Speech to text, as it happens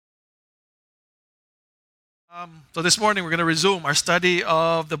So this morning we're going to resume our study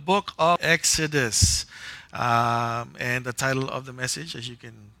of the book of Exodus. And the title of the message, as you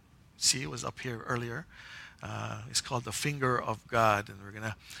can see, was up here earlier. It's called The Finger of God. And we're going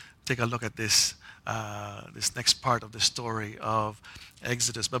to take a look at this next part of the story of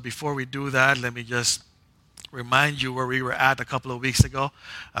Exodus. But before we do that, let me just remind you where we were at a couple of weeks ago.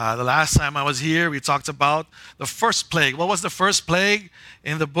 The last time I was here, we talked about the first plague. What was the first plague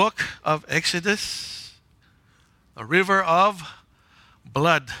in the book of Exodus? A river of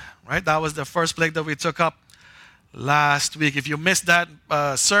blood, right? That was the first plague that we took up last week. If you missed that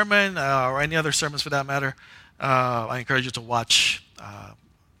sermon or any other sermons for that matter, I encourage you to watch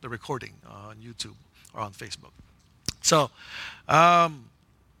the recording on YouTube or on Facebook. So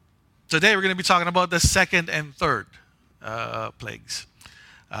today we're going to be talking about the second and third plagues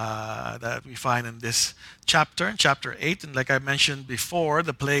that we find in this chapter, in chapter 8. And like I mentioned before,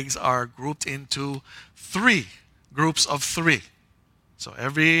 the plagues are grouped into three groups of three. So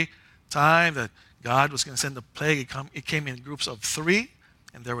every time that God was going to send the plague, it came in groups of three.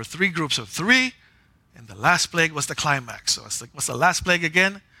 And there were three groups of three. And the last plague was the climax. So what's the last plague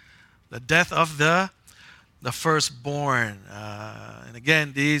again? The death of the firstborn. And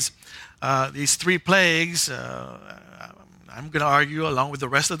again, these three plagues, I'm going to argue along with the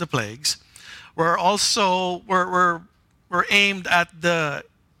rest of the plagues, were aimed at the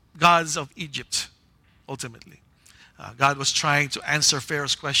gods of Egypt, ultimately. God was trying to answer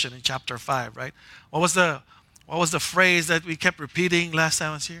Pharaoh's question in chapter 5, right? What was the phrase that we kept repeating last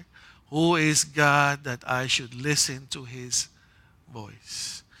time I was here? Who is God that I should listen to his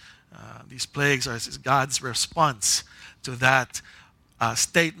voice? These plagues are God's response to that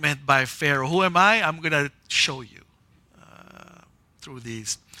statement by Pharaoh. Who am I? I'm going to show you through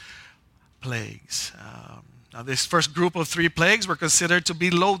these plagues. Now, this first group of three plagues were considered to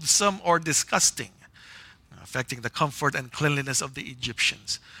be loathsome or disgusting, affecting the comfort and cleanliness of the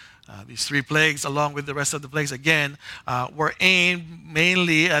Egyptians. These three plagues, along with the rest of the plagues, again, were aimed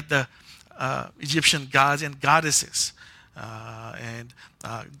mainly at the Egyptian gods and goddesses.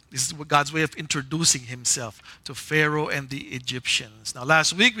 This is God's way of introducing himself to Pharaoh and the Egyptians. Now,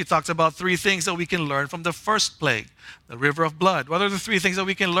 last week we talked about three things that we can learn from the first plague, the river of blood. What are the three things that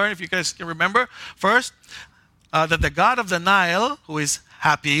we can learn, if you guys can remember? First, that the God of the Nile, who is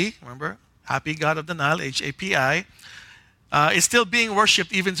Hapi, remember? Hapi, God of the Nile, Hapi, is still being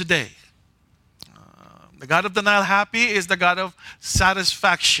worshipped even today. The God of the Nile, Hapi, is the God of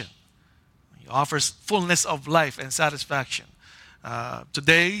satisfaction. He offers fullness of life and satisfaction.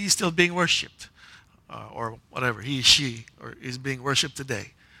 Today, he's still being worshipped, or whatever, he, she, or is being worshipped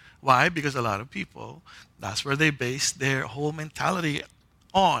today. Why? Because a lot of people, that's where they base their whole mentality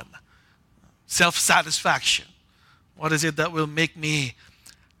on. Self-satisfaction. What is it that will make me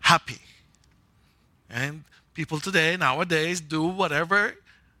happy? And people today, nowadays, do whatever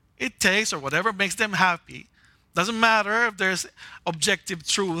it takes or whatever makes them happy. Doesn't matter if there's objective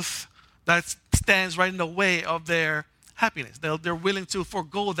truth that stands right in the way of their happiness. They're willing to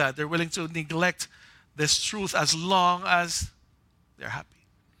forego that. They're willing to neglect this truth as long as they're happy.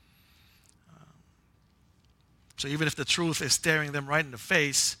 So even if the truth is staring them right in the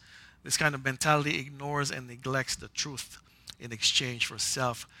face, this kind of mentality ignores and neglects the truth in exchange for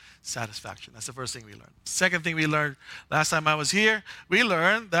self-satisfaction. That's the first thing we learned. Second thing we learned last time I was here, we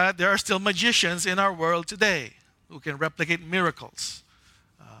learned that there are still magicians in our world today who can replicate miracles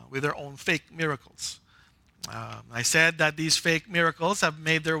with their own fake miracles. I said that these fake miracles have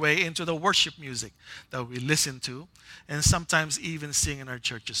made their way into the worship music that we listen to and sometimes even sing in our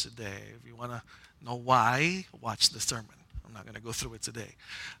churches today. If you want to know why, watch the sermon. I'm not going to go through it today.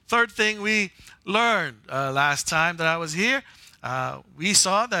 Third thing we learned last time that I was here, we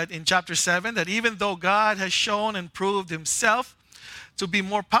saw that in chapter 7 that even though God has shown and proved himself to be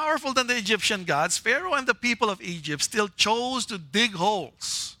more powerful than the Egyptian gods, Pharaoh and the people of Egypt still chose to dig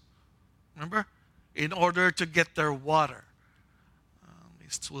holes. Remember? In order to get their water.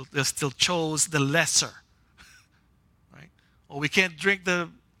 They still chose the lesser. Right? Well, we can't drink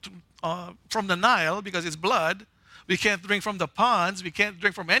from the Nile because it's blood. We can't drink from the ponds. We can't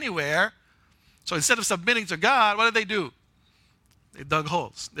drink from anywhere. So instead of submitting to God, what did they do? They dug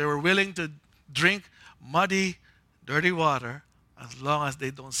holes. They were willing to drink muddy, dirty water as long as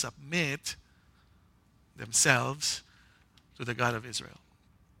they don't submit themselves to the God of Israel.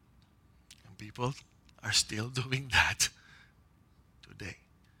 And people are still doing that today.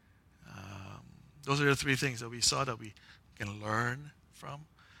 Those are the three things that we saw that we can learn from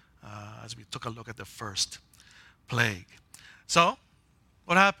as we took a look at the first plague. So,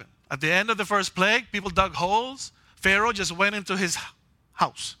 what happened? At the end of the first plague, people dug holes. Pharaoh just went into his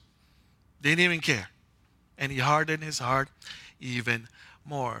house. Didn't even care. and he hardened his heart even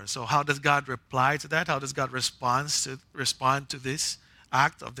more. So how does God reply to that? How does God respond to this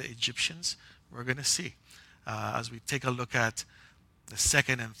act of the Egyptians? We're going to see as we take a look at the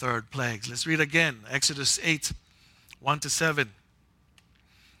second and third plagues. Let's read again, Exodus 8, 1-7.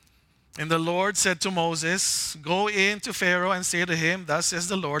 And the Lord said to Moses, "Go in to Pharaoh and say to him, 'Thus says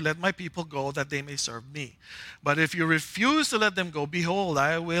the Lord, let my people go, that they may serve me. But if you refuse to let them go, behold,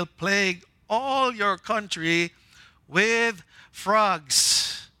 I will plague all your country with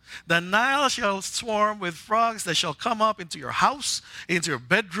frogs. The Nile shall swarm with frogs that shall come up into your house, into your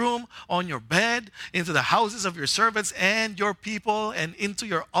bedroom, on your bed, into the houses of your servants and your people, and into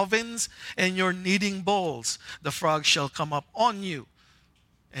your ovens and your kneading bowls. The frogs shall come up on you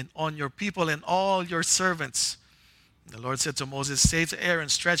and on your people and all your servants.'" The Lord said to Moses, "Say to Aaron,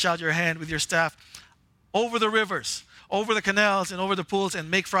 stretch out your hand with your staff over the rivers, over the canals, and over the pools, and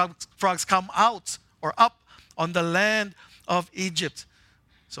make frogs come out or up on the land of Egypt."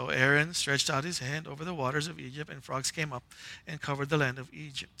 So Aaron stretched out his hand over the waters of Egypt, and frogs came up and covered the land of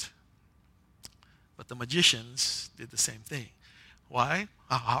Egypt. But the magicians did the same thing. Why?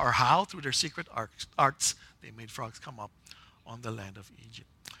 Or how? Through their secret arts, they made frogs come up on the land of Egypt.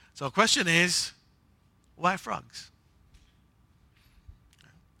 So the question is, why frogs?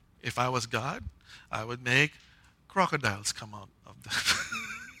 If I was God, I would make crocodiles come out of the...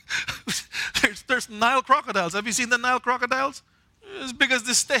 there's Nile crocodiles. Have you seen the Nile crocodiles? As big as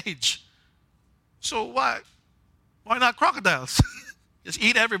this stage. So why not crocodiles? Just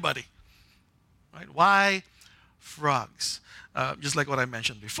eat everybody. Right? Why frogs? Just like what I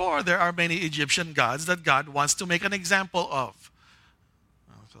mentioned before, there are many Egyptian gods that God wants to make an example of.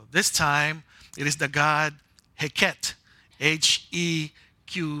 So this time, it is the god Heket, Hequet,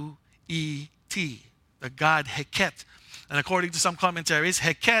 the god Heket. And according to some commentaries,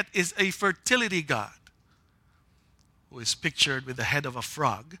 Heket is a fertility god who is pictured with the head of a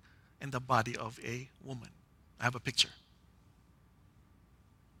frog and the body of a woman. I have a picture.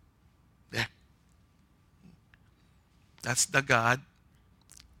 There. That's the god.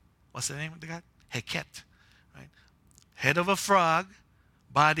 What's the name of the god? Heket. Right? Head of a frog,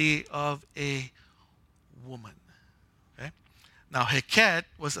 body of a woman. Okay? Now, Heket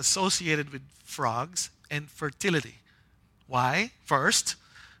was associated with frogs and fertility. Why? First,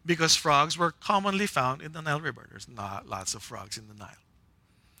 because frogs were commonly found in the Nile River. There's not lots of frogs in the Nile.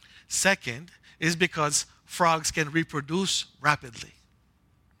 Second is because frogs can reproduce rapidly.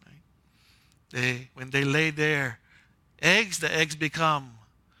 Right? When they lay their eggs, the eggs become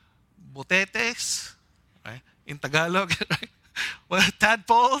botetes, right? In Tagalog, right? Well,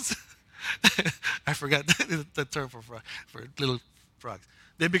 tadpoles. I forgot the term for little frogs.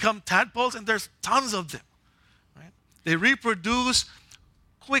 They become tadpoles, and there's tons of them. Right? They reproduce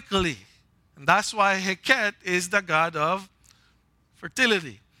quickly. And that's why Heket is the god of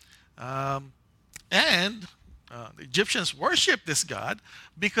fertility. The Egyptians worship this god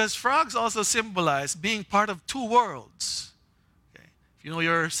because frogs also symbolize being part of two worlds. Okay. If you know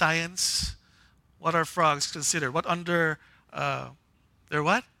your science, what are frogs considered? What under, they're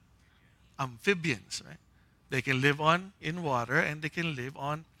what? Amphibians, right? They can live in water and they can live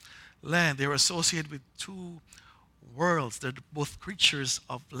on land. They're associated with two worlds. They're both creatures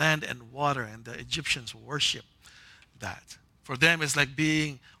of land and water, and the Egyptians worship that. For them, it's like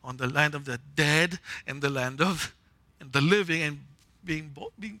being on the land of the dead and the land of the living, and being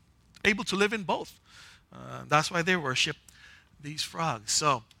able to live in both. That's why they worship these frogs.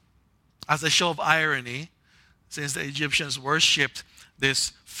 So, as a show of irony, since the Egyptians worshipped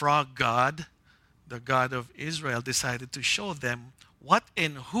this frog god, the God of Israel decided to show them what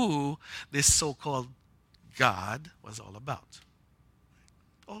and who this so-called God was all about.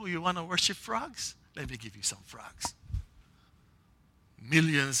 Oh, you want to worship frogs? Let me give you some frogs.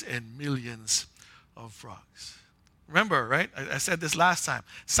 Millions and millions of frogs. Remember, right? I said this last time.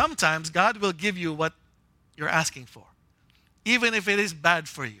 Sometimes God will give you what you're asking for, even if it is bad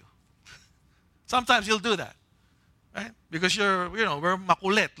for you. Sometimes He'll do that, right? Because we're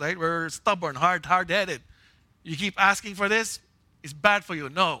makulit, right? We're stubborn, hard-headed. You keep asking for this, it's bad for you.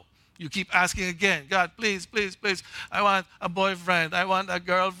 No. You keep asking again. God, please, please, please. I want a boyfriend. I want a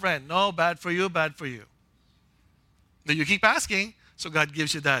girlfriend. No, bad for you, bad for you. Then you keep asking, so God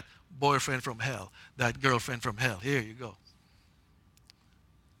gives you that boyfriend from hell, that girlfriend from hell. Here you go.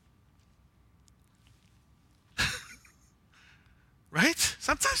 Right?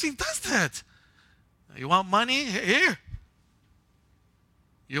 Sometimes He does that. You want money? Here.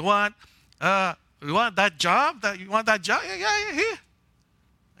 You want that job? You want that job? Yeah, here.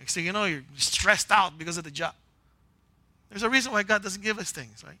 Next thing you know, you're stressed out because of the job. There's a reason why God doesn't give us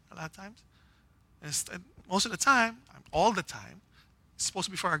things, right? A lot of times. And most of the time, all the time, it's supposed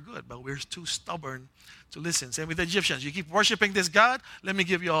to be for our good, but we're too stubborn to listen. Same with the Egyptians. You keep worshiping this God, let me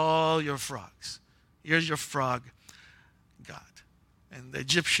give you all your frogs. Here's your frog God. And the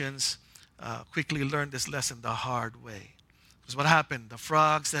Egyptians quickly learned this lesson the hard way. Because what happened? The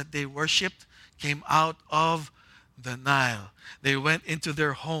frogs that they worshipped came out of the Nile. They went into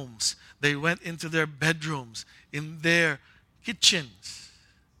their homes. They went into their bedrooms, in their kitchens.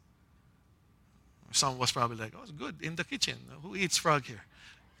 Some was probably like, oh, it's good, in the kitchen. Who eats frog here?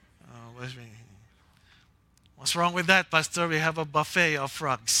 What's wrong with that, Pastor? We have a buffet of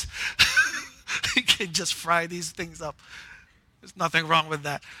frogs. You can just fry these things up. There's nothing wrong with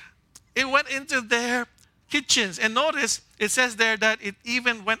that. It went into their kitchens. And notice, it says there that it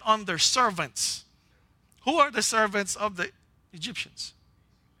even went on their servants. Who are the servants of the Egyptians?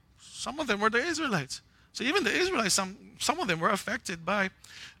 Some of them were the Israelites. So even the Israelites, some of them were affected by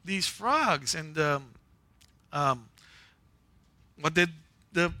these frogs. And what did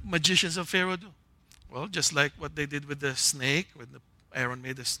the magicians of Pharaoh do? Well, just like what they did with the snake, when Aaron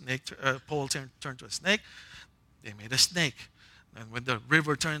made the snake pole turn to a snake, they made a snake. And when the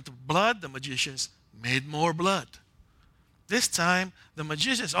river turned into blood, the magicians made more blood. This time, the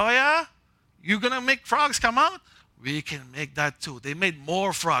magicians, oh yeah? You're going to make frogs come out? We can make that too. They made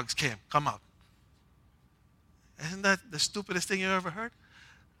more frogs come out. Isn't that the stupidest thing you ever heard?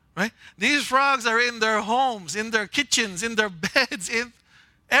 Right? These frogs are in their homes, in their kitchens, in their beds,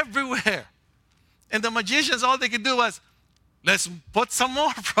 everywhere. And the magicians, all they could do was, let's put some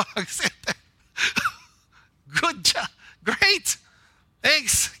more frogs in there. Good job. Great.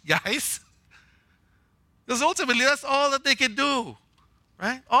 Thanks, guys. Because ultimately, that's all that they could do.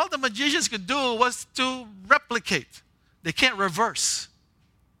 Right? All the magicians could do was to replicate. They can't reverse.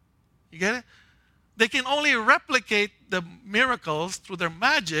 You get it? They can only replicate the miracles through their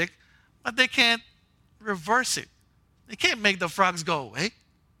magic, but they can't reverse it. They can't make the frogs go away.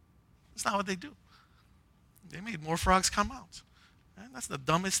 That's not what they do. They made more frogs come out. Right? That's the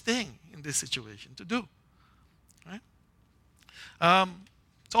dumbest thing in this situation to do. Right?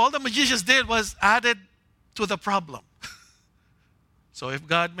 So all the magicians did was added to the problem. So if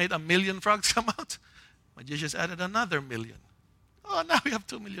God made 1 million frogs come out, magicians added another 1 million. Oh, now we have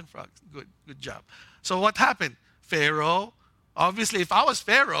 2 million frogs. Good job. So what happened? Pharaoh, obviously if I was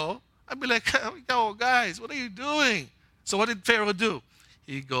Pharaoh, I'd be like, oh guys, what are you doing? So what did Pharaoh do?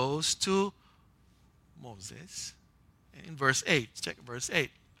 He goes to Moses in verse 8. Check verse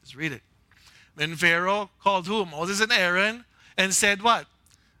 8. Let's read it. Then Pharaoh called who? Moses and Aaron, and said what?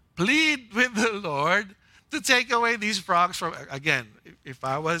 Plead with the Lord to take away these frogs from, again, if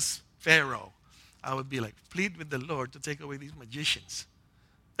I was Pharaoh, I would be like, plead with the Lord to take away these magicians.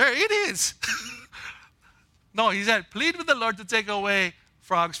 There it is. No, he said, plead with the Lord to take away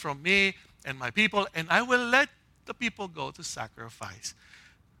frogs from me and my people, and I will let the people go to sacrifice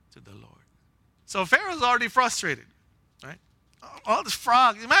to the Lord. So Pharaoh's already frustrated, right? All these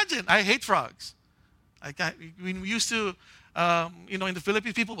frogs. Imagine, I hate frogs. When we used to, in the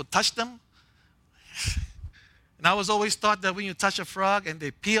Philippines, people would touch them. And I was always taught that when you touch a frog and they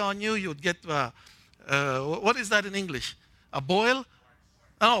pee on you, you would get, what is that in English? A boil?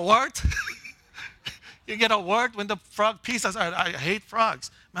 Oh, wart? You get a wart when the frog pees. I hate frogs.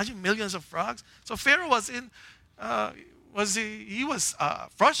 Imagine millions of frogs. So Pharaoh was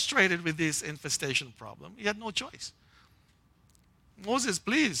frustrated with this infestation problem. He had no choice. Moses,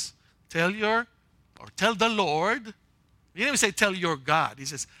 please tell the Lord. He didn't even say tell your God. He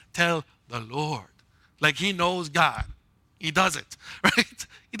says tell the Lord. Like he knows God. He doesn't, right?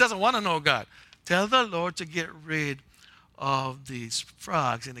 He doesn't want to know God. Tell the Lord to get rid of these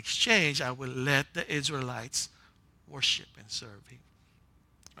frogs. In exchange, I will let the Israelites worship and serve him.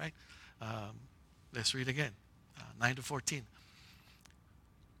 Right? Let's read again. 9 to 14.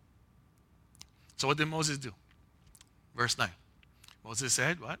 So what did Moses do? Verse 9. Moses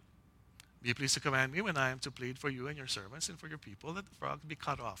said, what? Be pleased to command me when I am to plead for you and your servants and for your people that the frogs be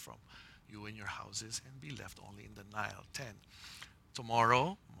cut off from you and your houses and be left only in the Nile. 10.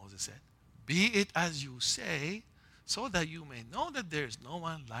 Tomorrow, Moses said, be it as you say, so that you may know that there is no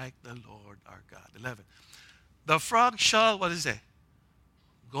one like the Lord our God. 11. The frog shall, what does it say?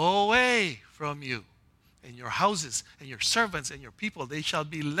 Go away from you and your houses and your servants and your people. They shall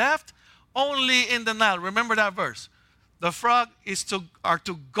be left only in the Nile. Remember that verse. The frog are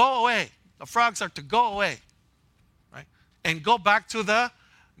to go away. The frogs are to go away. Right? And go back to the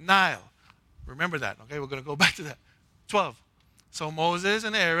Nile. Remember that. Okay, we're going to go back to that. 12. So Moses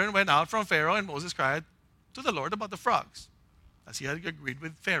and Aaron went out from Pharaoh, and Moses cried to the Lord about the frogs, as he had agreed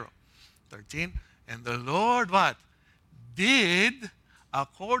with Pharaoh. 13. And the Lord what? Did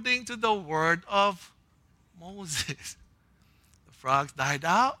according to the word of Moses. The frogs died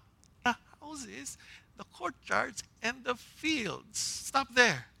out, the houses, the courtyards, and the fields. Stop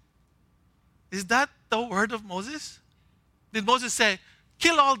there. Is that the word of Moses? Did Moses say,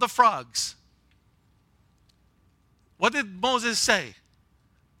 kill all the frogs? What did Moses say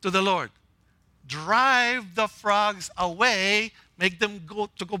to the Lord? Drive the frogs away, make them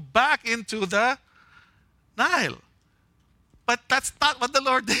go back into the Nile. But that's not what the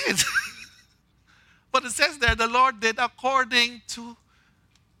Lord did. But it says there, the Lord did according to.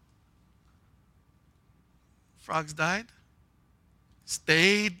 Frogs died,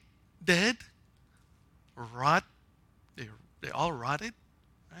 stayed dead, rot. They all rotted,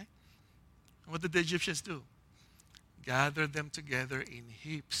 right? And what did the Egyptians do? Gathered them together in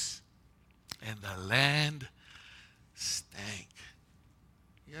heaps, and the land stank.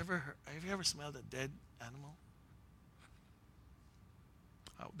 Have you ever smelled a dead animal?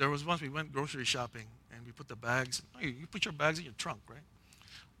 There was once we went grocery shopping, and we put the bags. You put your bags in your trunk, right?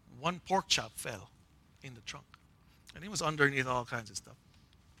 One pork chop fell in the trunk, and it was underneath all kinds of stuff.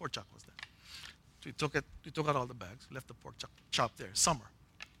 Pork chop was there. So we took out all the bags, left the pork chop there. Summer.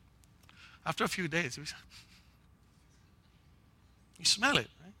 After a few days, you smell it,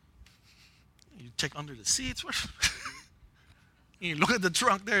 right? You check under the seats. You look at the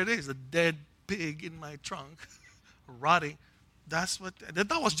trunk. There it is, a dead pig in my trunk, rotting.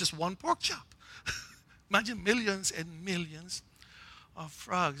 That was just one pork chop. Imagine millions and millions of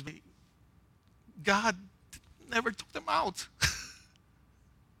frogs. God never took them out.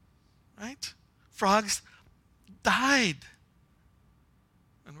 Right? Frogs died.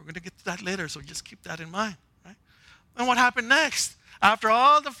 And we're going to get to that later, so just keep that in mind. Right? And what happened next? After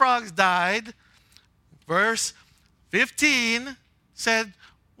all the frogs died, verse 15 said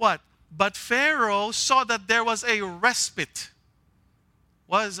what? But Pharaoh saw that there was a respite.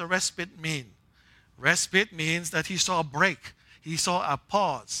 What does a respite mean? Respite means that he saw a break. He saw a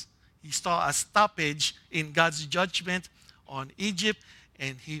pause. He saw a stoppage in God's judgment on Egypt.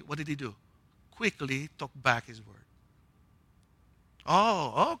 And what did he do? Quickly took back his word.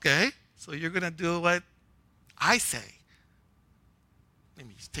 Oh, okay. So you're going to do what I say. Let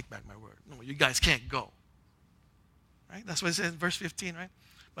me just take back my word. No, you guys can't go. Right? That's what it says in verse 15, right?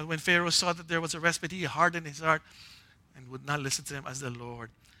 But when Pharaoh saw that there was a respite, he hardened his heart and would not listen to them as the Lord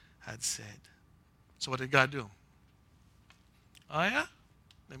had said. So what did God do? Oh, yeah?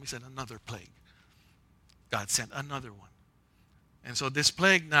 Let me send another plague. God sent another one. And so this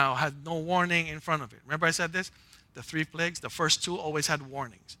plague now had no warning in front of it. Remember I said this? The 3 plagues, the first 2 always had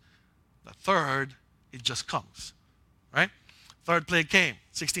warnings. The third, it just comes. Right? Third plague came,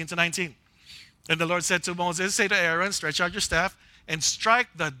 16 to 19. And the Lord said to Moses, say to Aaron, stretch out your staff and strike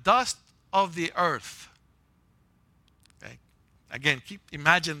the dust of the earth. Okay? Again,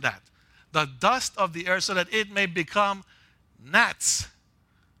 imagine that. The dust of the earth so that it may become gnats.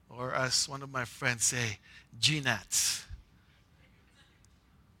 Or as one of my friends say, gnats.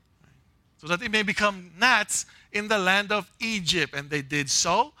 So that it may become gnats in the land of Egypt. And they did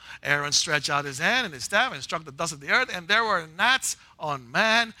so. Aaron stretched out his hand and his staff and struck the dust of the earth. And there were gnats on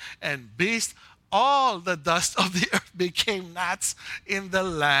man and beast. All the dust of the earth became gnats in the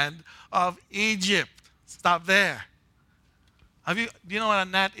land of Egypt. Stop there. Do you know what a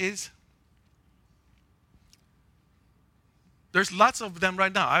gnat is? There's lots of them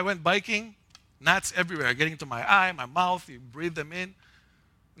right now. I went biking, gnats everywhere, getting into my eye, my mouth. You breathe them in.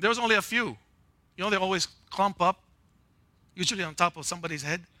 There was only a few. You know, they always clump up, usually on top of somebody's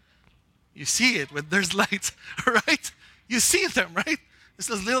head. You see it when there's light, right? You see them, right? It's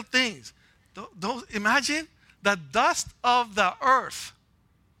those little things. Imagine the dust of the earth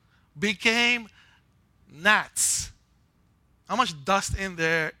became gnats. How much dust in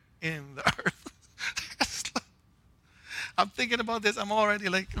there in the earth? I'm thinking about this. I'm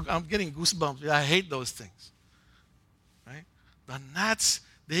getting goosebumps. I hate those things. Right? The gnats,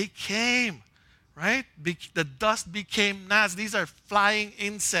 they came. Right? The dust became gnats. These are flying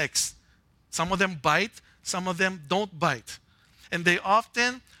insects. Some of them bite. Some of them don't bite. And they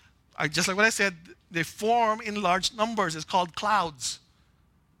often, just like what I said, they form in large numbers. It's called clouds.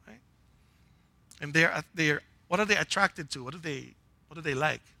 Right? And what are they attracted to? What do they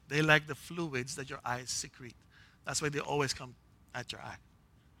like? They like the fluids that your eyes secrete. That's why they always come at your eye.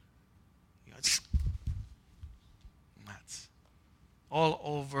 It's gnats all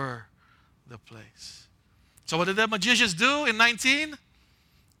over the place. So what did the magicians do in 19?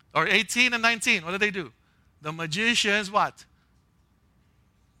 Or 18 and 19? What did they do? The magicians, what?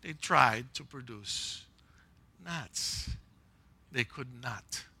 They tried to produce gnats. They could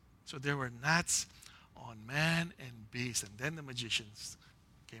not. So there were gnats on man and beast. And then the magicians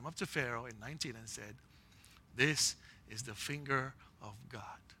came up to Pharaoh in 19 and said, "This is the finger of God."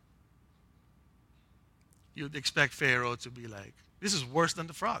 You'd expect Pharaoh to be like, "This is worse than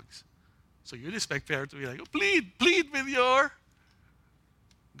the frogs." So you'd expect Pharaoh to be like, "Oh, plead with your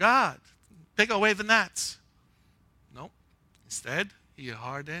God. Take away the gnats." No. Instead,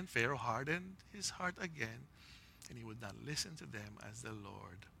 Pharaoh hardened his heart again, and he would not listen to them as the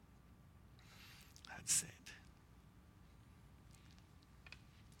Lord had said.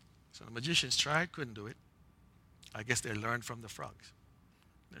 So the magicians tried, couldn't do it. I guess they learned from the frogs.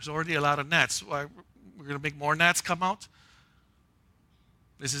 There's already a lot of gnats. Why, we're going to make more gnats come out?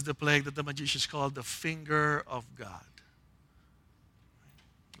 This is the plague that the magicians called the finger of God.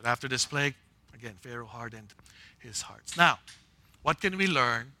 But after this plague, again, Pharaoh hardened his hearts. Now, what can we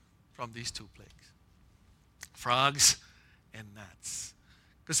learn from these two plagues? Frogs and gnats.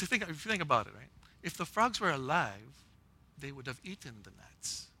 Because if you think about it, right? If the frogs were alive, they would have eaten the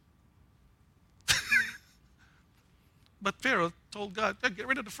gnats. But Pharaoh told God, "Yeah, get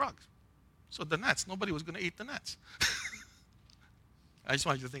rid of the frogs." So the gnats, nobody was going to eat the gnats. I just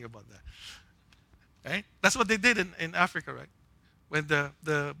want you to think about that. Right? That's what they did in Africa, right? When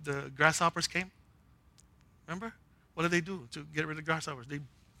the grasshoppers came. Remember? What did they do to get rid of grasshoppers?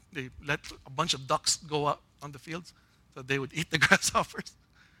 They let a bunch of ducks go out on the fields so they would eat the grasshoppers.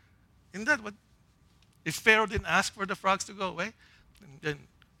 Isn't that what? If Pharaoh didn't ask for the frogs to go away, then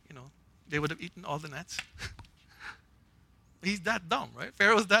they would have eaten all the gnats. He's that dumb, right?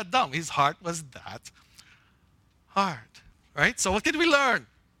 Pharaoh's that dumb. His heart was that hard, right? So what did we learn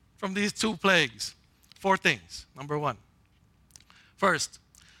from these two plagues? 4 things. Number 1. First,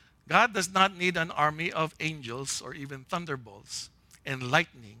 God does not need an army of angels or even thunderbolts and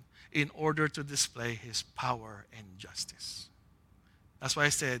lightning in order to display his power and justice. That's why I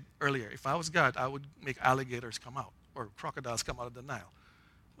said earlier, if I was God, I would make alligators come out or crocodiles come out of the Nile.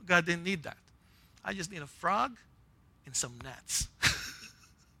 But God didn't need that. I just need a frog and some gnats.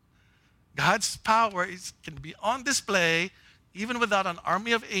 God's power can be on display even without an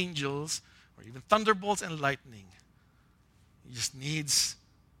army of angels or even thunderbolts and lightning. He just needs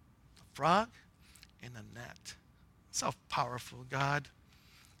a frog and a gnat. That's how powerful God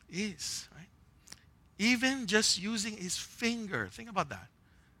is, right? Even just using his finger. Think about that.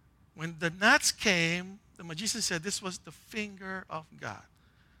 When the gnats came, the magician said this was the finger of God.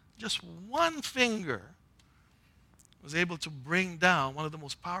 Just one finger was able to bring down one of the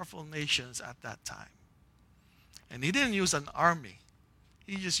most powerful nations at that time. And he didn't use an army.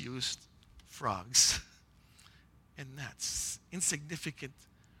 He just used frogs and gnats, insignificant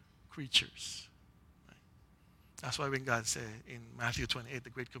creatures. Right? That's why when God said in Matthew 28,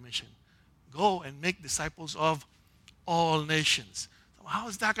 the Great Commission, "Go and make disciples of all nations." So how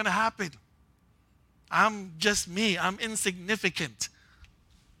is that going to happen? I'm just me. I'm insignificant.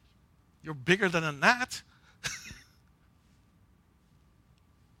 You're bigger than a gnat.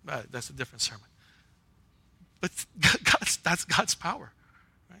 But that's a different sermon. But that's God's power.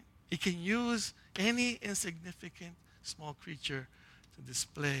 Right? He can use any insignificant small creature to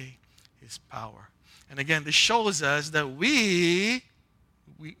display his power. And again, this shows us that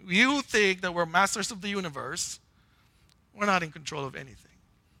you think that we're masters of the universe. We're not in control of anything.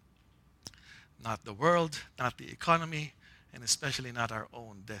 Not the world, not the economy, and especially not our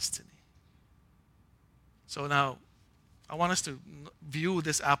own destiny. So now, I want us to view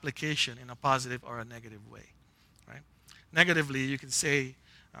this application in a positive or a negative way. Right? Negatively, you can say,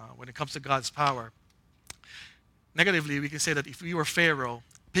 when it comes to God's power, negatively, we can say that if we were Pharaoh,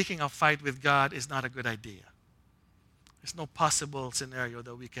 picking a fight with God is not a good idea. There's no possible scenario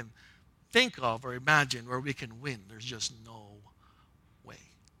that we can think of or imagine where we can win. There's just no way.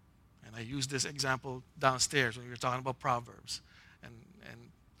 And I used this example downstairs when we were talking about Proverbs.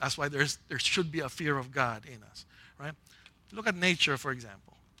 And that's why there should be a fear of God in us. Right? Look at nature, for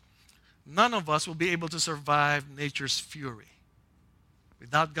example. None of us will be able to survive nature's fury.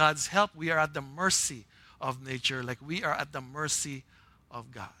 Without God's help, we are at the mercy of nature, like we are at the mercy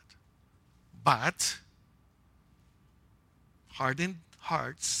of God. But hardened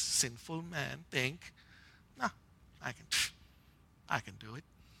hearts, sinful men think, "Nah, I can do it.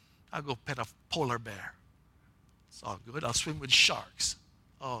 I'll go pet a polar bear. It's all good. I'll swim with sharks.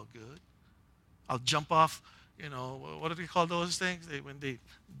 All good. I'll jump off, what do they call those things? When they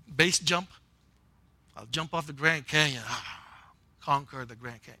base jump. I'll jump off the Grand Canyon. Conquer the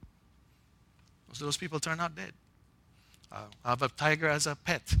Grand Canyon." So those people turn out dead. I have a tiger as a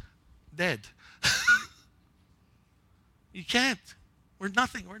pet. Dead. You can't. We're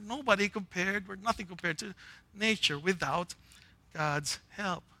nothing. We're nobody compared. We're nothing compared to nature without God's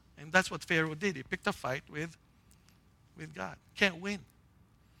help. And that's what Pharaoh did. He picked a fight with God. Can't win.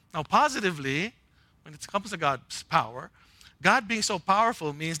 Now, positively, when it comes to God's power, God being so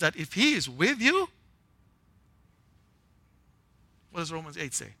powerful means that if He is with you, what does Romans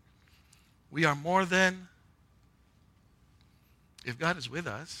 8 say? We are more than, if God is with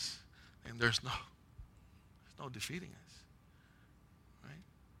us, and there's no defeating us. Right?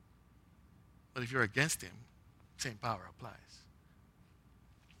 But if you're against Him, same power applies.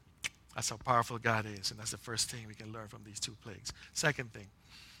 That's how powerful God is, and that's the first thing we can learn from these two plagues. Second thing,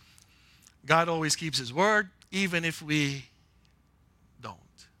 God always keeps His word, even if we don't.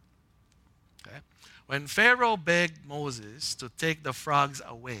 Okay? When Pharaoh begged Moses to take the frogs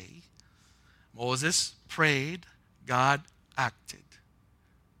away, Moses prayed, God acted.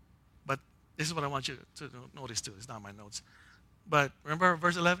 But this is what I want you to notice too. It's not my notes. But remember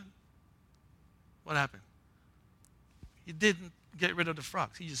verse 11? What happened? He didn't get rid of the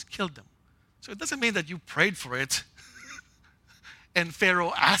frogs. He just killed them. So it doesn't mean that you prayed for it and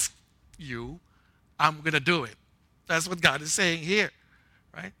Pharaoh asked you, I'm going to do it. That's what God is saying here,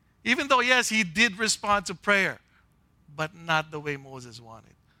 right? Even though, yes, he did respond to prayer, but not the way Moses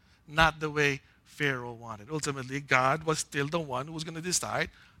wanted, not the way Pharaoh wanted. Ultimately, God was still the one who was going to decide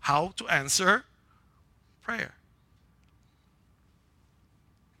how to answer prayer.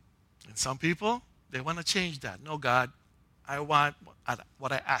 And some people, they want to change that. No, God, I want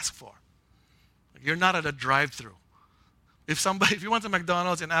what I ask for. You're not at a drive-through. If you went to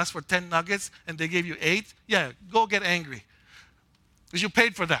McDonald's and asked for 10 nuggets and they gave you 8, yeah, go get angry. Because you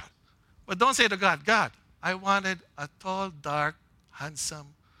paid for that. But don't say to God, God, I wanted a tall, dark, handsome,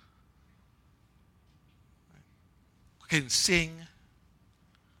 who can sing,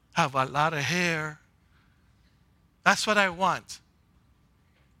 have a lot of hair. That's what I want.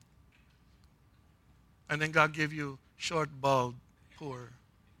 And then God gave you short, bald, poor,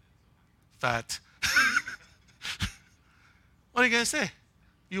 fat. What are you going to say?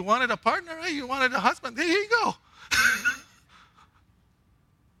 You wanted a partner, right? You wanted a husband. Here you go.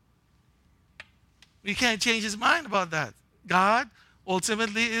 We can't change his mind about that. God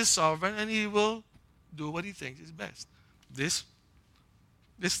ultimately is sovereign and he will do what he thinks is best. This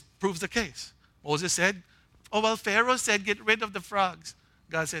proves the case. Moses said, oh, well, Pharaoh said, get rid of the frogs.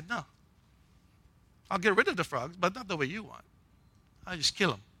 God said, no. I'll get rid of the frogs, but not the way you want. I'll just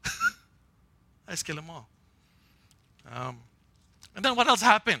kill them. I just kill them all. And then what else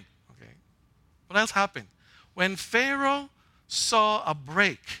happened? Okay, what else happened? When Pharaoh saw a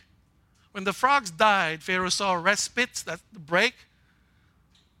break, when the frogs died, Pharaoh saw a respite, that's the break.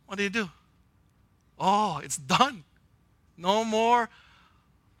 What did he do? Oh, it's done. No more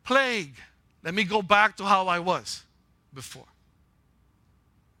plague. Let me go back to how I was before.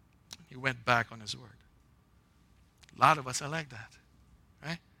 He went back on his word. A lot of us are like that,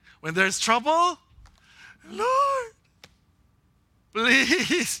 right? When there's trouble, Lord,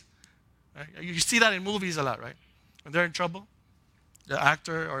 please. Right? You see that in movies a lot, right? When they're in trouble, the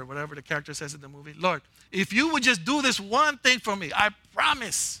actor or whatever the character says in the movie, Lord, if you would just do this one thing for me, I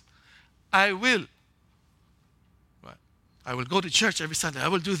promise I will. Right? I will go to church every Sunday. I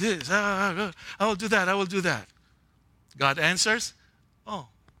will do this. I will do that. I will do that. God answers, oh,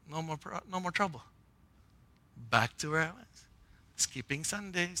 no more trouble. Back to where I was. Skipping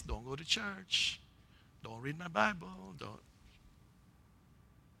Sundays. Don't go to church. Don't read my Bible. Don't.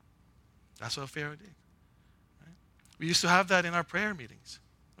 That's what Pharaoh did. Right? We used to have that in our prayer meetings.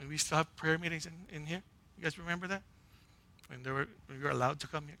 When we used to have prayer meetings in here. You guys remember that? When we were allowed to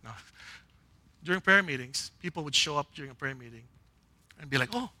come here? No. During prayer meetings, people would show up during a prayer meeting and be like,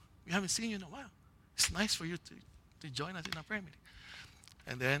 oh, we haven't seen you in a while. It's nice for you to join us in our prayer meeting.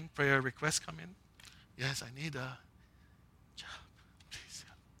 And then prayer requests come in. Yes, I need a job. Please.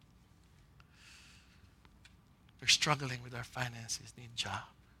 We're struggling with our finances, need a job.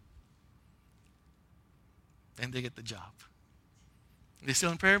 Then they get the job. They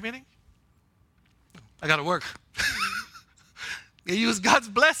still in prayer meeting? I got to work. They use God's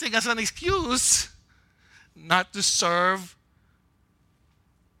blessing as an excuse not to serve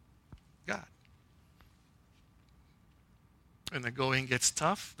God. When the going gets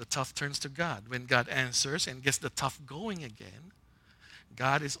tough, the tough turns to God. When God answers and gets the tough going again,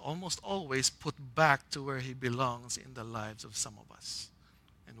 God is almost always put back to where he belongs in the lives of some of us.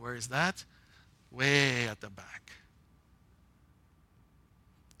 And where is that? Way at the back.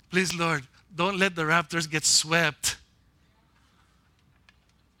 Please, Lord, don't let the Raptors get swept.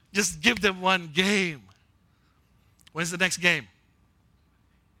 Just give them one game. When's the next game?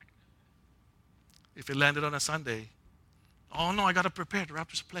 If it landed on a Sunday, oh no, I got to prepare. The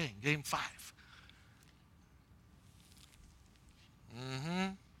Raptors are playing. Game 5.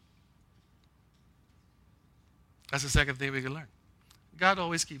 That's the second thing we can learn. God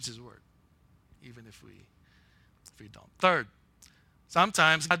always keeps his word, even if we don't. Third,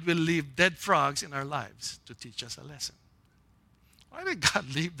 sometimes God will leave dead frogs in our lives to teach us a lesson. Why did God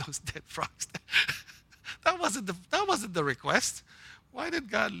leave those dead frogs there? that wasn't the request. Why did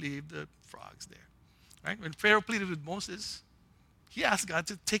God leave the frogs there? Right? When Pharaoh pleaded with Moses, he asked God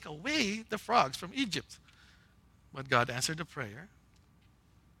to take away the frogs from Egypt. But God answered the prayer,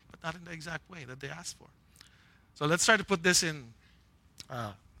 but not in the exact way that they asked for. So let's try to put this in,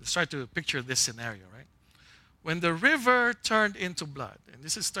 let's try to picture this scenario, right? When the river turned into blood, and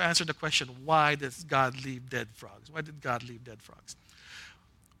this is to answer the question, why does God leave dead frogs? Why did God leave dead frogs?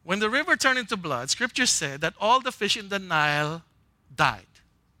 When the river turned into blood, Scripture said that all the fish in the Nile died.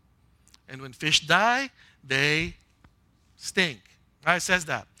 And when fish die, they stink. Right? It says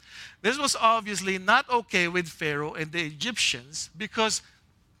that. This was obviously not okay with Pharaoh and the Egyptians because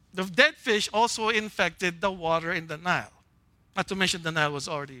the dead fish also infected the water in the Nile. Not to mention the Nile was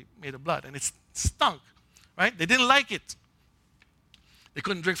already made of blood and it stunk. Right? They didn't like it. They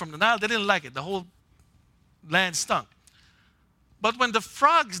couldn't drink from the Nile. They didn't like it. The whole land stunk. But when the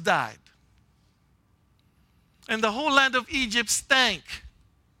frogs died and the whole land of Egypt stank,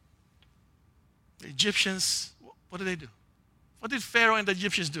 the Egyptians, what did they do? What did Pharaoh and the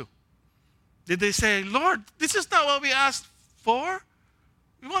Egyptians do? Did they say, Lord, this is not what we asked for?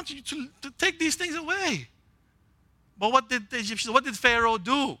 We want you to take these things away. But what did the Egyptians, what did Pharaoh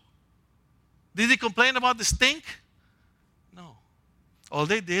do? Did he complain about the stink? No. All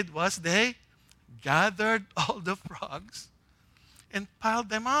they did was they gathered all the frogs and piled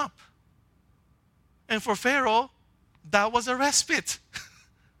them up. And for Pharaoh, that was a respite.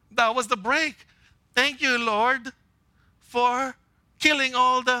 That was the break. Thank you, Lord, for killing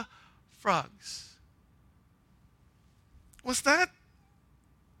all the frogs. Was that?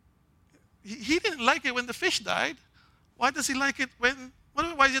 He didn't like it when the fish died. Why does he like it when,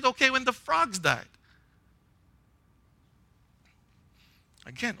 why is it okay when the frogs died?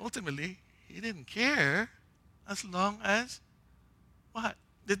 Again, ultimately, he didn't care as long as, what?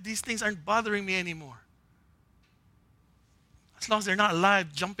 That these things aren't bothering me anymore. As long as they're not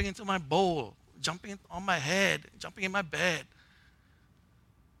alive, jumping into my bowl, jumping on my head, jumping in my bed.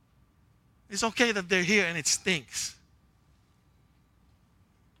 It's okay that they're here and it stinks.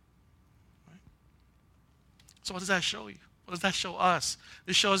 Right? So what does that show you? What does that show us?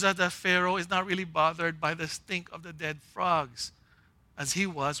 It shows that Pharaoh is not really bothered by the stink of the dead frogs as he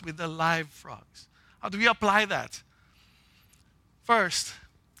was with the live frogs. How do we apply that? First,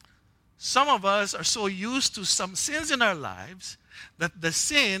 some of us are so used to some sins in our lives that the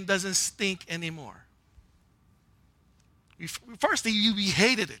sin doesn't stink anymore. First, we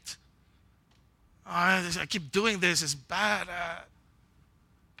hated it. Oh, I keep doing this, it's bad.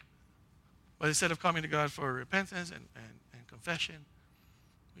 But instead of coming to God for repentance and confession,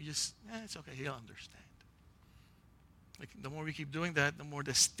 we just, it's okay, he'll understand. Like, the more we keep doing that, the more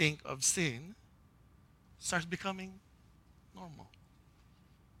the stink of sin starts becoming normal.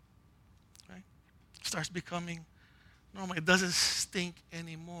 Right? Starts becoming normal. It doesn't stink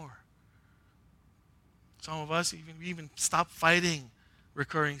anymore. Some of us even stop fighting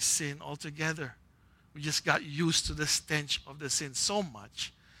recurring sin altogether. We just got used to the stench of the sin so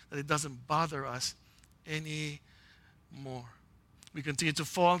much that it doesn't bother us anymore. We continue to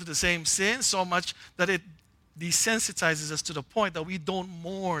fall into the same sin so much that it desensitizes us to the point that we don't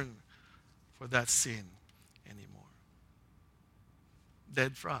mourn for that sin anymore.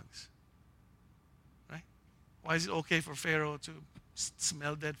 Dead frogs. Right? Why is it okay for Pharaoh to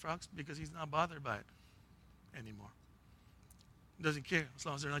smell dead frogs? Because he's not bothered by it anymore. He doesn't care. As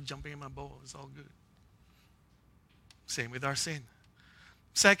long as they're not jumping in my bowl, it's all good. Same with our sin.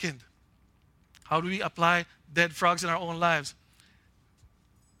 Second, how do we apply dead frogs in our own lives?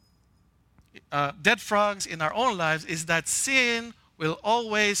 Dead frogs in our own lives is that sin will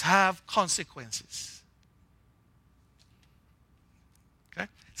always have consequences. Okay?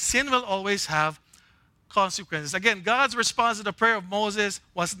 Sin will always have consequences. Again, God's response to the prayer of Moses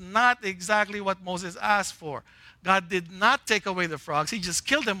was not exactly what Moses asked for. God did not take away the frogs. He just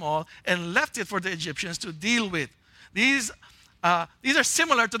killed them all and left it for the Egyptians to deal with. These are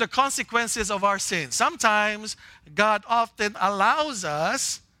similar to the consequences of our sin. Sometimes God often allows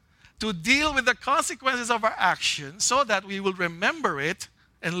us to deal with the consequences of our actions so that we will remember it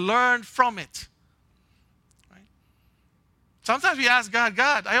and learn from it. Right? Sometimes we ask God,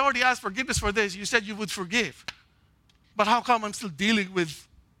 God, I already asked forgiveness for this. You said you would forgive. But how come I'm still dealing with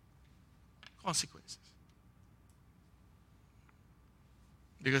consequences?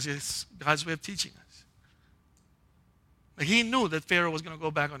 Because it's God's way of teaching us. He knew that Pharaoh was going to go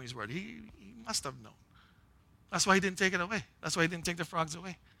back on his word. He must have known. That's why he didn't take it away. That's why he didn't take the frogs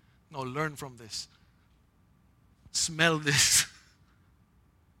away. No, learn from this. Smell this.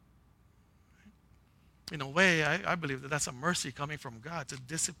 In a way, I believe that that's a mercy coming from God to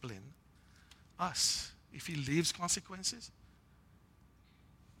discipline us. If he leaves consequences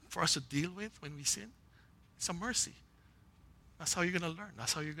for us to deal with when we sin, it's a mercy. That's how you're going to learn.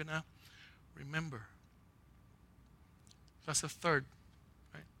 That's how you're going to remember. That's the third,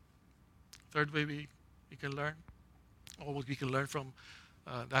 right? Third way we can learn, or what we can learn from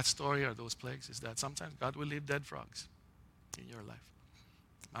that story or those plagues, is that sometimes God will leave dead frogs in your life,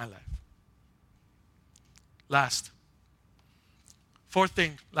 my life. Last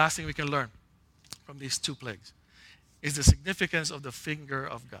thing we can learn from these two plagues is the significance of the finger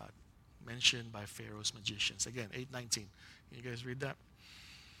of God mentioned by Pharaoh's magicians. Again, 8:19. Can you guys read that?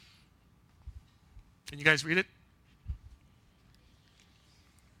 Can you guys read it?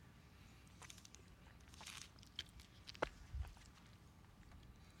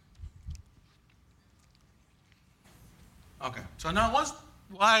 Okay. So now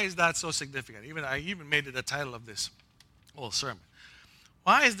why is that so significant? I even made it the title of this whole sermon.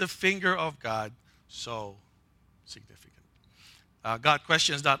 Why is the finger of God so significant?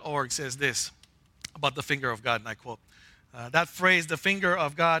 GodQuestions.org says this about the finger of God, and I quote, that phrase, the finger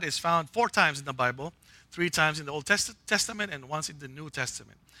of God, is found 4 times in the Bible, 3 times in the Old Testament, and once in the New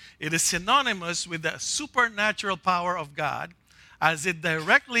Testament. It is synonymous with the supernatural power of God as it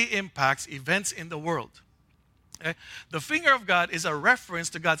directly impacts events in the world. Okay? The finger of God is a reference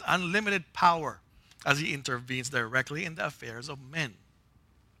to God's unlimited power as he intervenes directly in the affairs of men.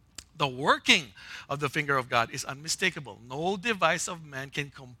 The working of the finger of God is unmistakable. No device of man can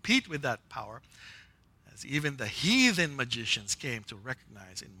compete with that power, as even the heathen magicians came to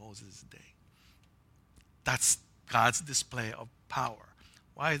recognize in Moses' day. That's God's display of power.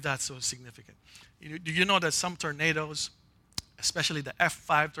 Why is that so significant? Do you know that some tornadoes, especially the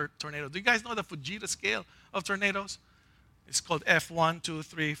F5 tornado, do you guys know the Fujita scale of tornadoes? It's called F1, 2,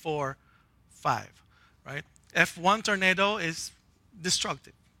 3, 4, 5, right? F1 tornado is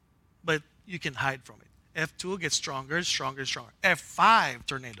destructive, but you can hide from it. F2 gets stronger, stronger, stronger. F5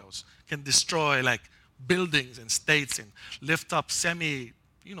 tornadoes can destroy like buildings and states and lift up the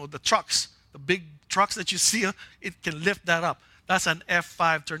trucks, the big trucks that you see, it can lift that up. That's an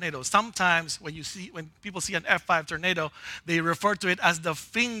F5 tornado. Sometimes when people see an F5 tornado, they refer to it as the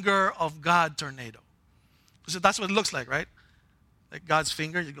finger of God tornado. So that's what it looks like, right? Like God's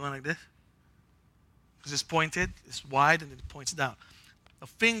finger, you're going like this. Because it's pointed, it's wide, and it points down. The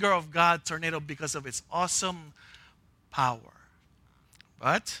finger of God tornado because of its awesome power.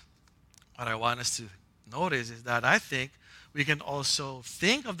 But what I want us to notice is that I think we can also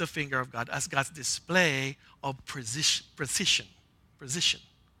think of the finger of God as God's display of precision,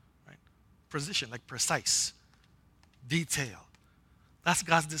 right? Precision, like precise, detail. That's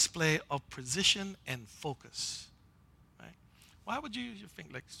God's display of precision and focus, right? Why would you use your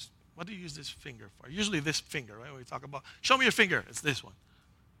finger? Like, what do you use this finger for? Usually this finger, right? When we talk about, show me your finger, it's this one.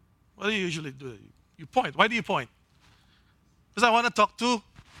 What do you usually do? You point. Why do you point? Because I want to talk to,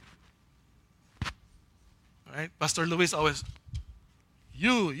 right? Pastor Luis always,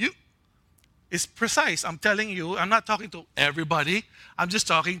 you. It's precise. I'm telling you, I'm not talking to everybody. I'm just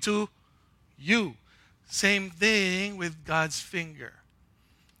talking to you. Same thing with God's finger.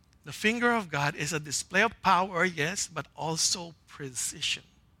 The finger of God is a display of power, yes, but also precision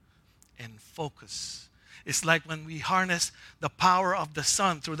and focus. It's like when we harness the power of the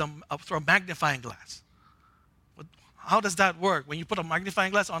sun through a magnifying glass. But how does that work? When you put a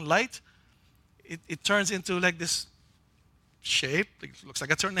magnifying glass on light, it turns into like this shape. It looks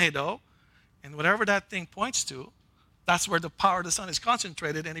like a tornado. And whatever that thing points to, that's where the power of the sun is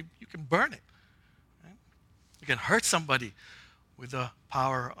concentrated, and you can burn it. Right? You can hurt somebody with the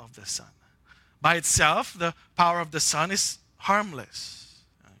power of the sun. By itself, the power of the sun is harmless.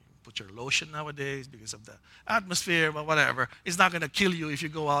 Put your lotion nowadays because of the atmosphere, but whatever. It's not going to kill you if you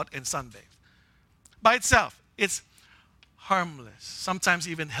go out and sunbathe. By itself, it's harmless, sometimes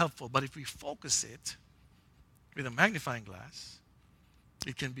even helpful. But if we focus it with a magnifying glass,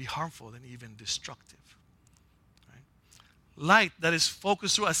 it can be harmful and even destructive. Right? Light that is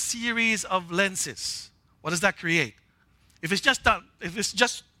focused through a series of lenses. What does that create? If it's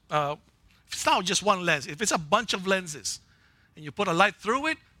not just one lens, if it's a bunch of lenses, and you put a light through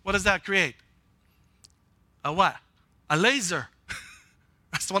it, what does that create? A what? A laser.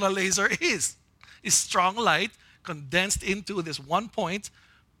 That's what a laser is. It's strong light condensed into this one point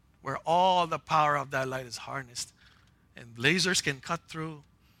where all the power of that light is harnessed. And lasers can cut through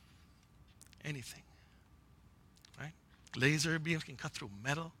anything. Right? Laser beams can cut through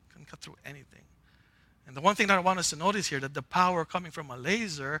metal, can cut through anything. And the one thing that I want us to notice here, that the power coming from a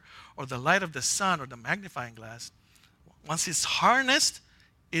laser or the light of the sun or the magnifying glass, once it's harnessed,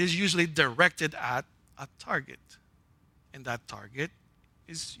 it is usually directed at a target. And that target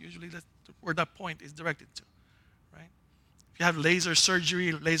is usually where that point is directed to, right? If you have laser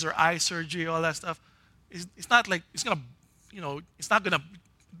surgery, laser eye surgery, all that stuff, it's not like it's going to, it's not going to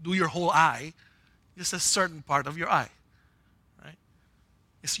do your whole eye, just a certain part of your eye, right?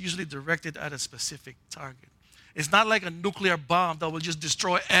 It's usually directed at a specific target. It's not like a nuclear bomb that will just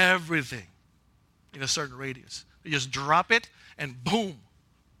destroy everything in a certain radius. You just drop it and boom,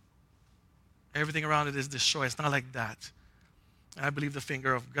 everything around it is destroyed. It's not like that. And I believe the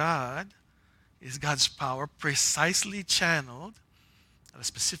finger of God is God's power precisely channeled at a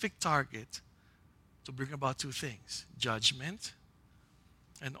specific target to bring about two things: judgment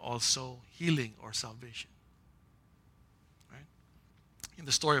and also healing or salvation. Right? In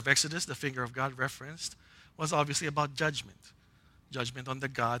the story of Exodus, the finger of God referenced was obviously about judgment. Judgment on the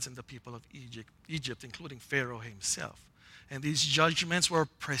gods and the people of Egypt, including Pharaoh himself. And these judgments were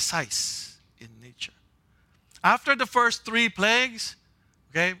precise in nature. After the first three plagues,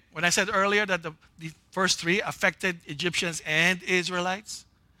 okay, when I said earlier that the first three affected Egyptians and Israelites,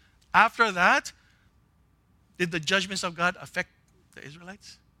 after that, did the judgments of God affect the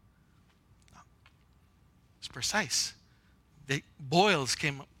Israelites? No. It's precise. Boils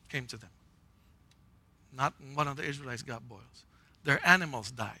came to them. Not one of the Israelites got boils. Their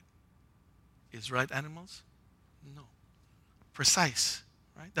animals died. Israelite animals? No. Precise.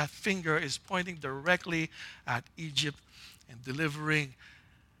 Right? That finger is pointing directly at Egypt and delivering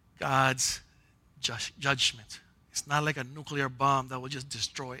God's judgment. It's not like a nuclear bomb that will just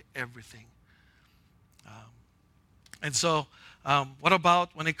destroy everything. And so, what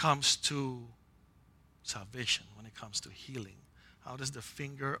about when it comes to salvation, when it comes to healing? How does the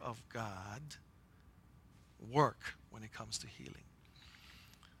finger of God work when it comes to healing?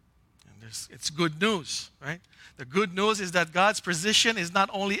 And it's good news, right? The good news is that God's position is not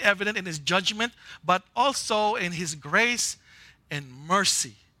only evident in his judgment, but also in his grace and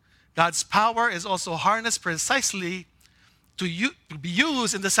mercy. God's power is also harnessed precisely to be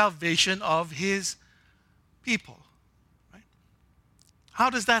used in the salvation of his people. Right? How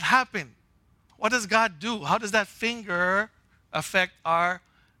does that happen? What does God do? How does that finger affect our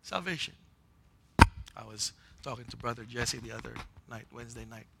salvation? I was talking to Brother Jesse the other night, Wednesday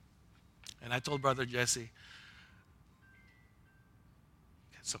night. And I told Brother Jesse,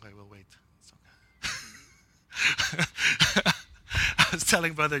 it's okay, we'll wait. It's okay. I was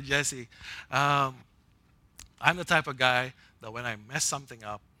telling Brother Jesse, I'm the type of guy that when I mess something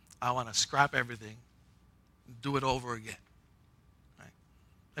up, I want to scrap everything, do it over again. Right?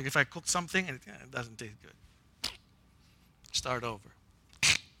 Like if I cook something and it doesn't taste good, start over.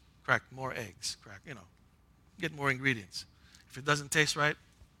 Crack more eggs, get more ingredients. If it doesn't taste right,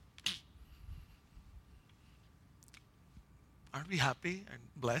 aren't we happy and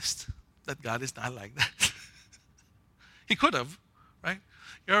blessed that God is not like that? He could have, right?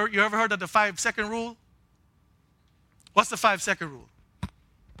 You ever heard of the 5-second rule? What's the 5-second rule?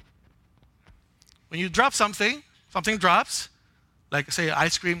 When you drop something drops, like say an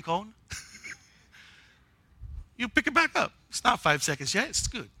ice cream cone, you pick it back up. It's not 5 seconds yet, it's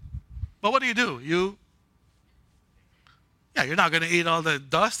good. But what do? You're not going to eat all the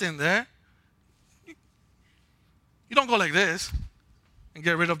dust in there. You don't go like this and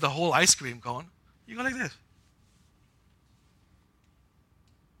get rid of the whole ice cream cone. You go like this.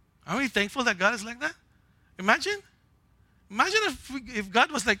 Are we thankful that God is like that? Imagine if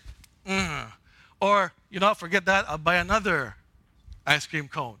God was like, or, forget that, I'll buy another ice cream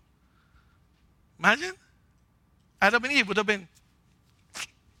cone. Imagine. Adam and Eve would have been,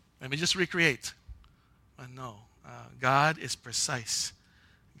 let me just recreate. But no, God is precise.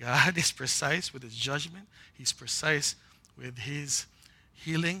 God is precise with his judgment. He's precise with his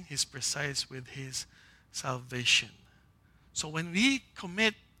healing. He's precise with his salvation. So when we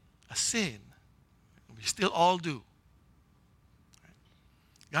commit a sin, we still all do,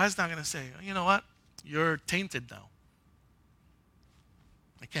 God's not going to say, you know what? You're tainted now.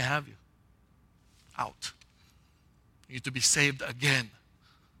 I can't have you. Out. You need to be saved again.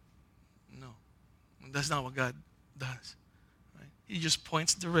 No. That's not what God does. Right? He just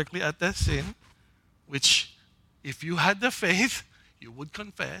points directly at that sin, which if you had the faith, you would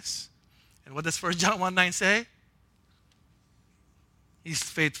confess. And what does 1 John 1:9 say? He's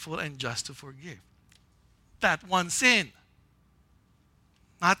faithful and just to forgive. That one sin.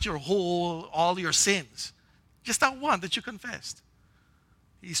 Not all your sins. Just that one that you confessed.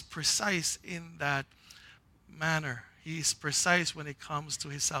 He's precise in that manner. He's precise when it comes to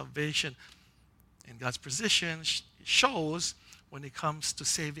his salvation. And God's position shows when it comes to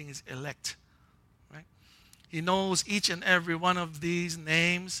saving his elect. Right? He knows each and every one of these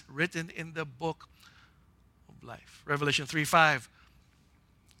names written in the book of life. Revelation 3:5.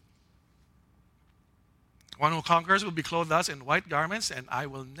 One who conquers will be clothed thus in white garments, and I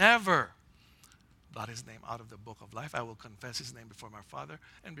will never blot his name out of the book of life. I will confess his name before my Father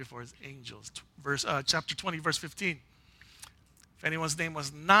and before his angels. Chapter 20, verse 15. If anyone's name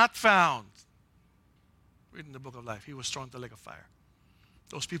was not found written in the book of life, he was thrown into the lake of fire.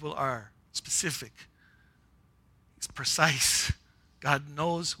 Those people are specific. It's precise. God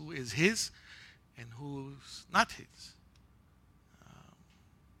knows who is his and who's not his.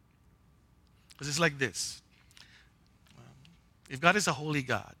 Because it's like this. If God is a holy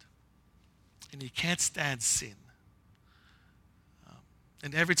God, and he can't stand sin,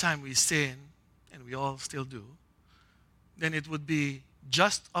 and every time we sin, and we all still do, then it would be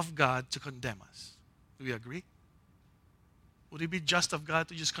just of God to condemn us. Do we agree? Would it be just of God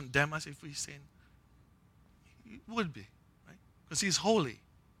to just condemn us if we sin? It would be, right? Because he's holy.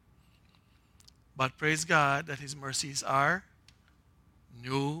 But praise God that his mercies are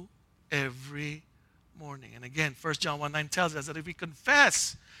new every morning. And again, 1 John 1:9 tells us that if we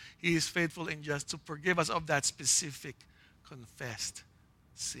confess, he is faithful and just to forgive us of that specific confessed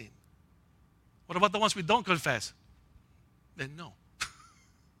sin. What about the ones we don't confess? Then no.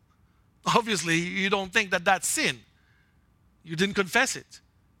 Obviously, you don't think that that's sin. You didn't confess it.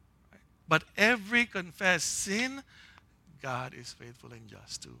 Right? But every confessed sin, God is faithful and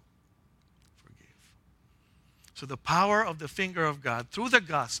just to forgive. So the power of the finger of God through the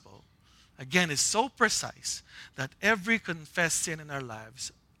gospel, again, is so precise that every confessed sin in our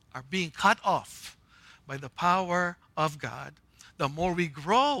lives are being cut off by the power of God the more we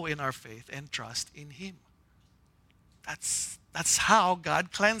grow in our faith and trust in him. That's how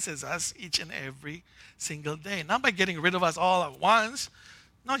God cleanses us each and every single day. Not by getting rid of us all at once.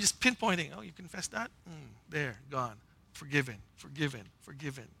 No, just pinpointing. Oh, you confess that? There, gone. Forgiven, forgiven,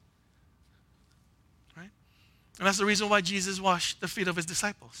 forgiven. Right? And that's the reason why Jesus washed the feet of his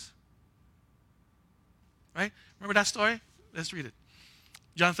disciples. Right? Remember that story? Let's read it.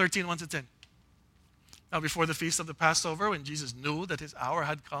 John 13, 1-10. Now before the feast of the Passover, when Jesus knew that his hour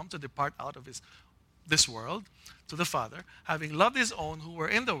had come to depart out of this world to the Father, having loved his own who were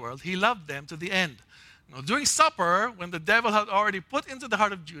in the world, he loved them to the end. Now during supper, when the devil had already put into the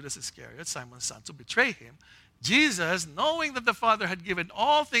heart of Judas Iscariot, Simon's son, to betray him, Jesus, knowing that the Father had given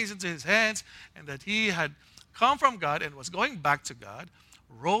all things into his hands and that he had come from God and was going back to God,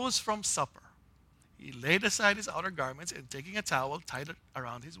 rose from supper. He laid aside his outer garments and taking a towel, tied it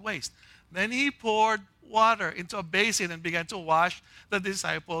around his waist. Then he poured water into a basin and began to wash the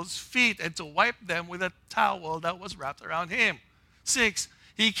disciples' feet and to wipe them with a towel that was wrapped around him. 6,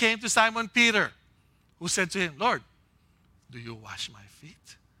 he came to Simon Peter, who said to him, Lord, do you wash my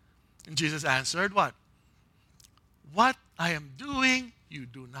feet? And Jesus answered, what? What I am doing you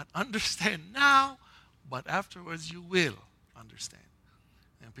do not understand now, but afterwards you will understand.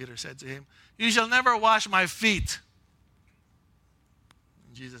 And Peter said to him, you shall never wash my feet.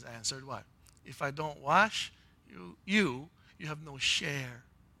 And Jesus answered, what? If I don't wash you have no share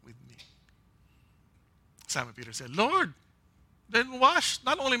with me. Simon Peter said, Lord, then wash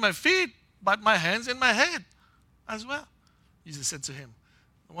not only my feet, but my hands and my head as well. Jesus said to him,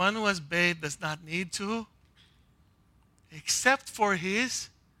 the one who has bathed does not need to, except for his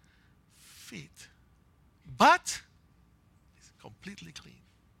feet, but is completely clean.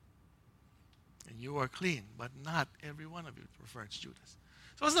 And you are clean, but not every one of you, refers to Judas.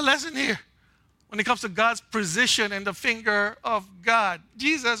 So what's the lesson here? When it comes to God's position and the finger of God,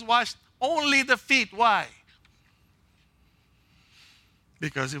 Jesus washed only the feet. Why?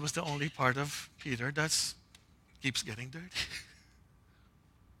 Because it was the only part of Peter that keeps getting dirty.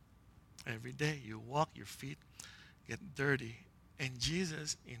 Every day you walk, your feet get dirty. And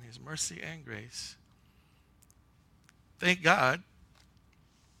Jesus, in his mercy and grace, thank God,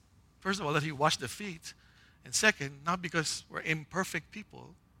 first of all, that he washed the feet. And second, not because we're imperfect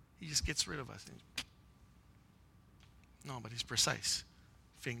people, he just gets rid of us. No, but he's precise.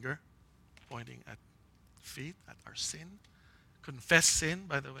 Finger pointing at feet, at our sin. Confess sin,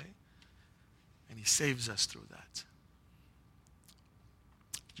 by the way. And he saves us through that.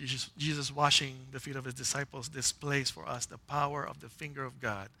 Jesus washing the feet of his disciples displays for us the power of the finger of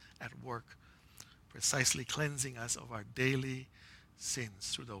God at work, precisely cleansing us of our daily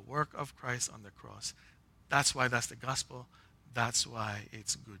sins through the work of Christ on the cross. That's why that's the gospel. That's why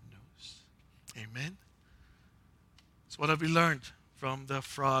it's good news. Amen? So what have we learned from the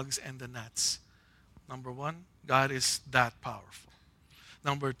frogs and the gnats? Number one, God is that powerful.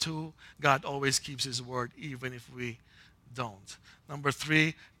 Number two, God always keeps his word even if we don't. Number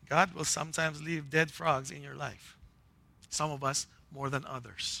three, God will sometimes leave dead frogs in your life. Some of us more than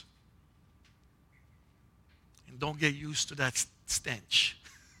others. And don't get used to that stench.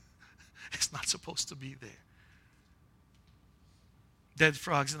 It's not supposed to be there. Dead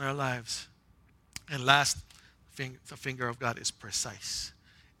frogs in our lives. And last, the finger of God is precise.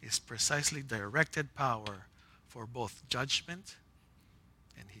 It's precisely directed power for both judgment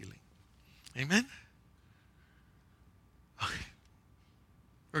and healing. Amen? Okay.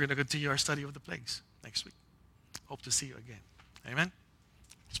 We're going to continue our study of the plagues next week. Hope to see you again. Amen?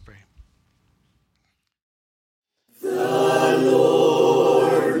 Let's pray. The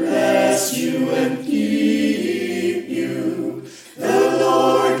Lord bless you and keep you. The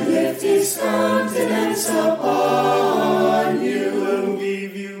Lord lift his countenance upon you and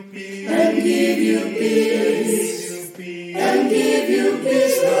give you peace. And give you peace. And give you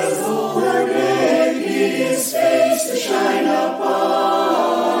peace. The Lord make his face to shine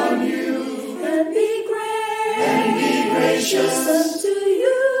upon you. And be gracious unto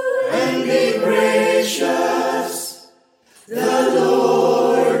you. And be gracious. The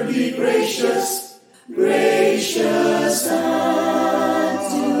Lord be gracious, gracious